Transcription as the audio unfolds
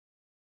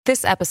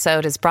This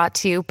episode is brought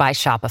to you by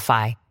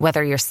Shopify.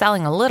 Whether you're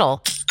selling a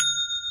little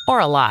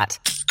or a lot,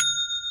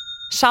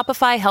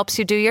 Shopify helps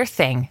you do your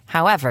thing,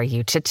 however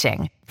you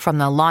cha-ching. From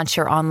the launch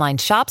your online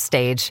shop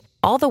stage,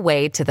 all the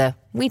way to the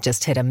we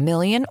just hit 1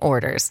 million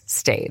orders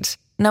stage.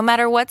 No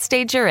matter what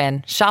stage you're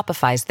in,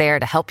 Shopify's there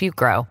to help you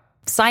grow.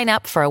 Sign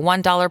up for a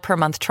 $1 per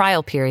month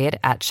trial period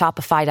at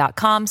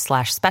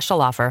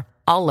shopify.com/special offer,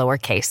 all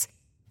lowercase.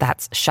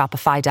 That's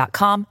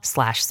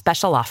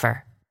shopify.com/special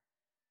offer.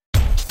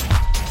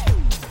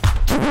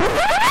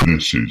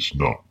 This is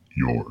not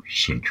your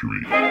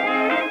century.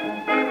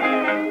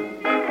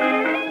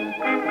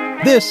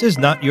 This is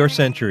Not Your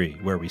Century,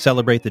 where we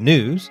celebrate the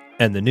news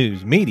and the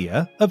news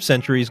media of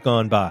centuries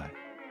gone by.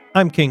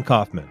 I'm King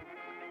Kaufman.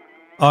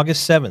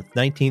 August 7th,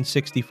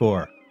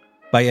 1964.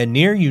 By a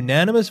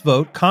near-unanimous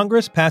vote,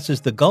 Congress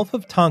passes the Gulf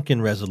of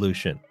Tonkin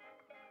Resolution.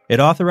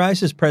 It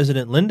authorizes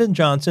President Lyndon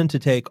Johnson to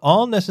take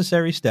all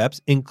necessary steps,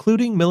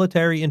 including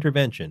military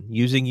intervention,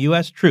 using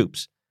U.S.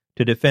 troops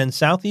to defend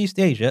Southeast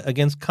Asia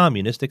against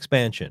communist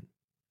expansion.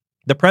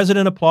 The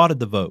president applauded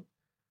the vote,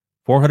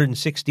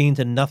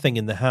 416-0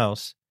 in the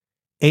House,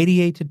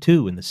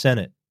 88-2 in the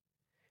Senate.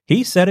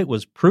 He said it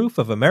was proof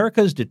of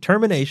America's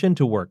determination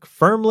to work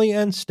firmly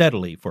and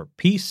steadily for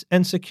peace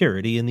and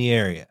security in the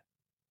area.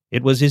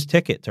 It was his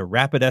ticket to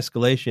rapid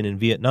escalation in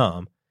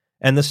Vietnam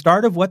and the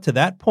start of what to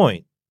that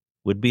point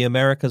would be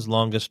America's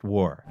longest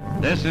war.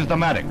 This is the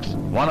Maddox,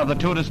 one of the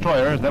 2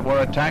 destroyers that were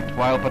attacked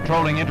while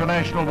patrolling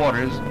international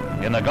waters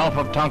in the Gulf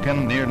of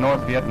Tonkin near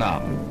North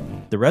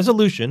Vietnam. The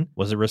resolution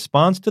was a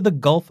response to the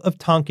Gulf of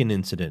Tonkin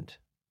incident.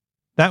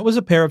 That was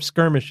a pair of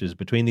skirmishes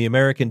between the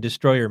American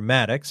destroyer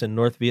Maddox and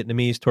North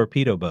Vietnamese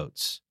torpedo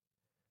boats.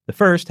 The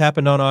first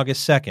happened on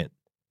August 2nd,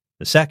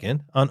 the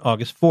second on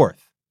August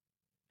 4th.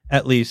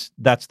 At least,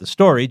 that's the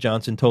story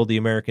Johnson told the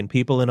American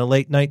people in a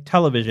late-night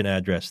television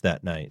address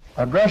that night.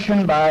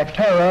 Aggression by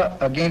terror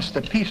against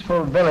the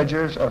peaceful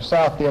villagers of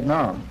South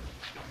Vietnam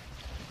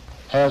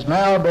has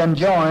now been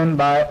joined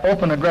by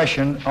open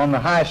aggression on the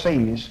high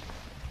seas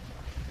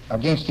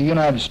against the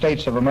United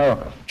States of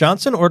America.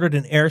 Johnson ordered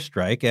an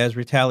airstrike as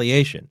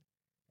retaliation,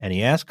 and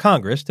he asked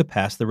Congress to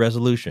pass the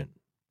resolution.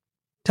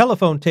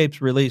 Telephone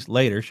tapes released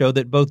later show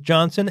that both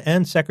Johnson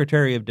and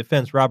Secretary of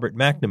Defense Robert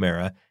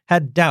McNamara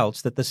had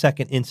doubts that the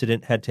second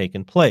incident had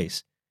taken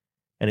place,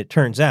 and it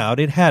turns out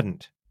it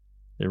hadn't.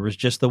 There was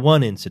just the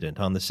one incident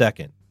on the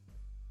second.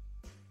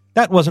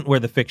 That wasn't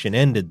where the fiction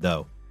ended,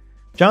 though.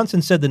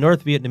 Johnson said the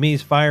North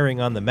Vietnamese firing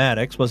on the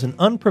Maddox was an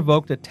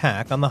unprovoked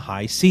attack on the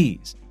high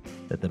seas,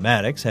 that the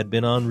Maddox had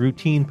been on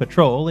routine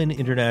patrol in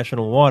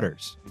international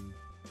waters.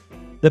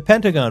 The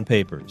Pentagon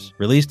Papers,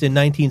 released in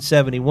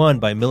 1971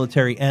 by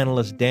military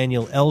analyst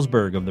Daniel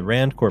Ellsberg of the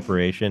Rand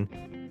Corporation,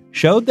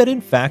 showed that in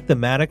fact the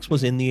Maddox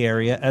was in the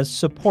area as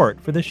support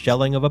for the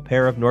shelling of a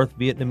pair of North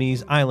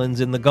Vietnamese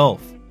islands in the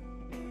Gulf,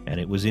 and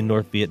it was in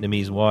North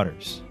Vietnamese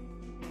waters.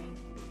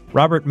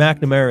 Robert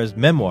McNamara's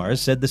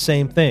memoirs said the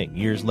same thing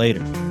years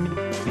later.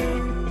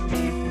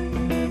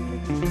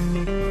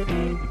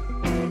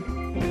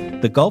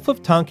 The Gulf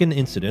of Tonkin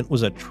incident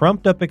was a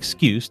trumped-up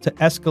excuse to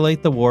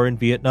escalate the war in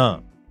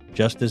Vietnam,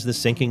 just as the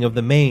sinking of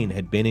the Maine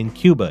had been in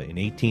Cuba in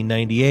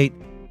 1898,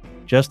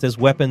 just as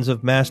weapons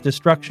of mass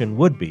destruction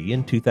would be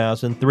in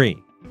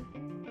 2003.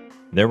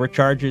 There were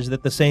charges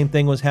that the same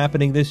thing was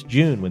happening this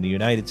June when the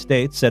United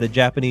States said a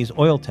Japanese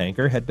oil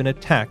tanker had been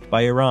attacked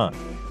by Iran.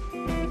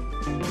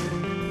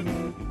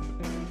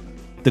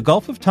 The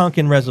Gulf of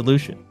Tonkin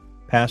Resolution,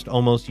 passed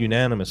almost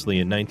unanimously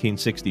in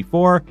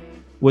 1964,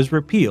 was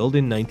repealed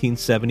in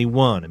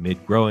 1971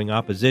 amid growing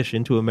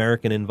opposition to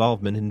American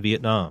involvement in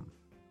Vietnam.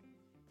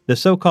 The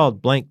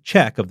so-called blank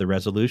check of the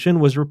resolution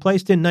was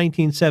replaced in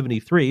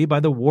 1973 by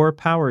the War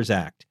Powers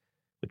Act,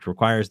 which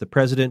requires the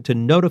president to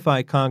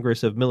notify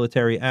Congress of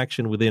military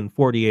action within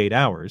 48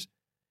 hours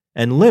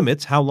and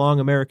limits how long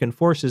American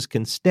forces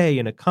can stay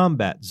in a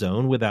combat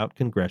zone without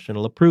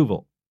congressional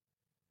approval.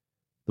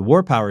 The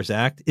War Powers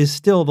Act is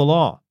still the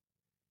law.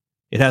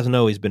 It hasn't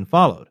always been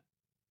followed,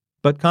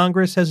 but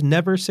Congress has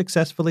never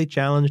successfully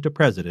challenged a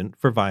president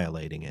for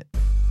violating it.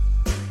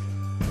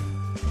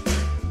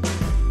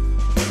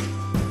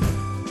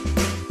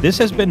 This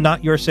has been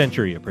Not Your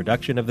Century, a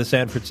production of the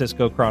San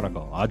Francisco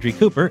Chronicle. Audrey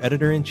Cooper,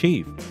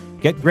 editor-in-chief.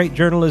 Get great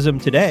journalism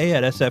today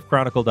at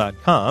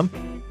sfchronicle.com.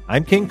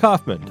 I'm King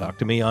Kaufman. Talk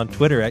to me on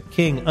Twitter at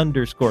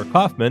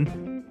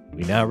King_Kaufman.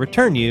 We now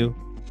return you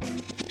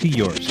to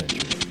yours.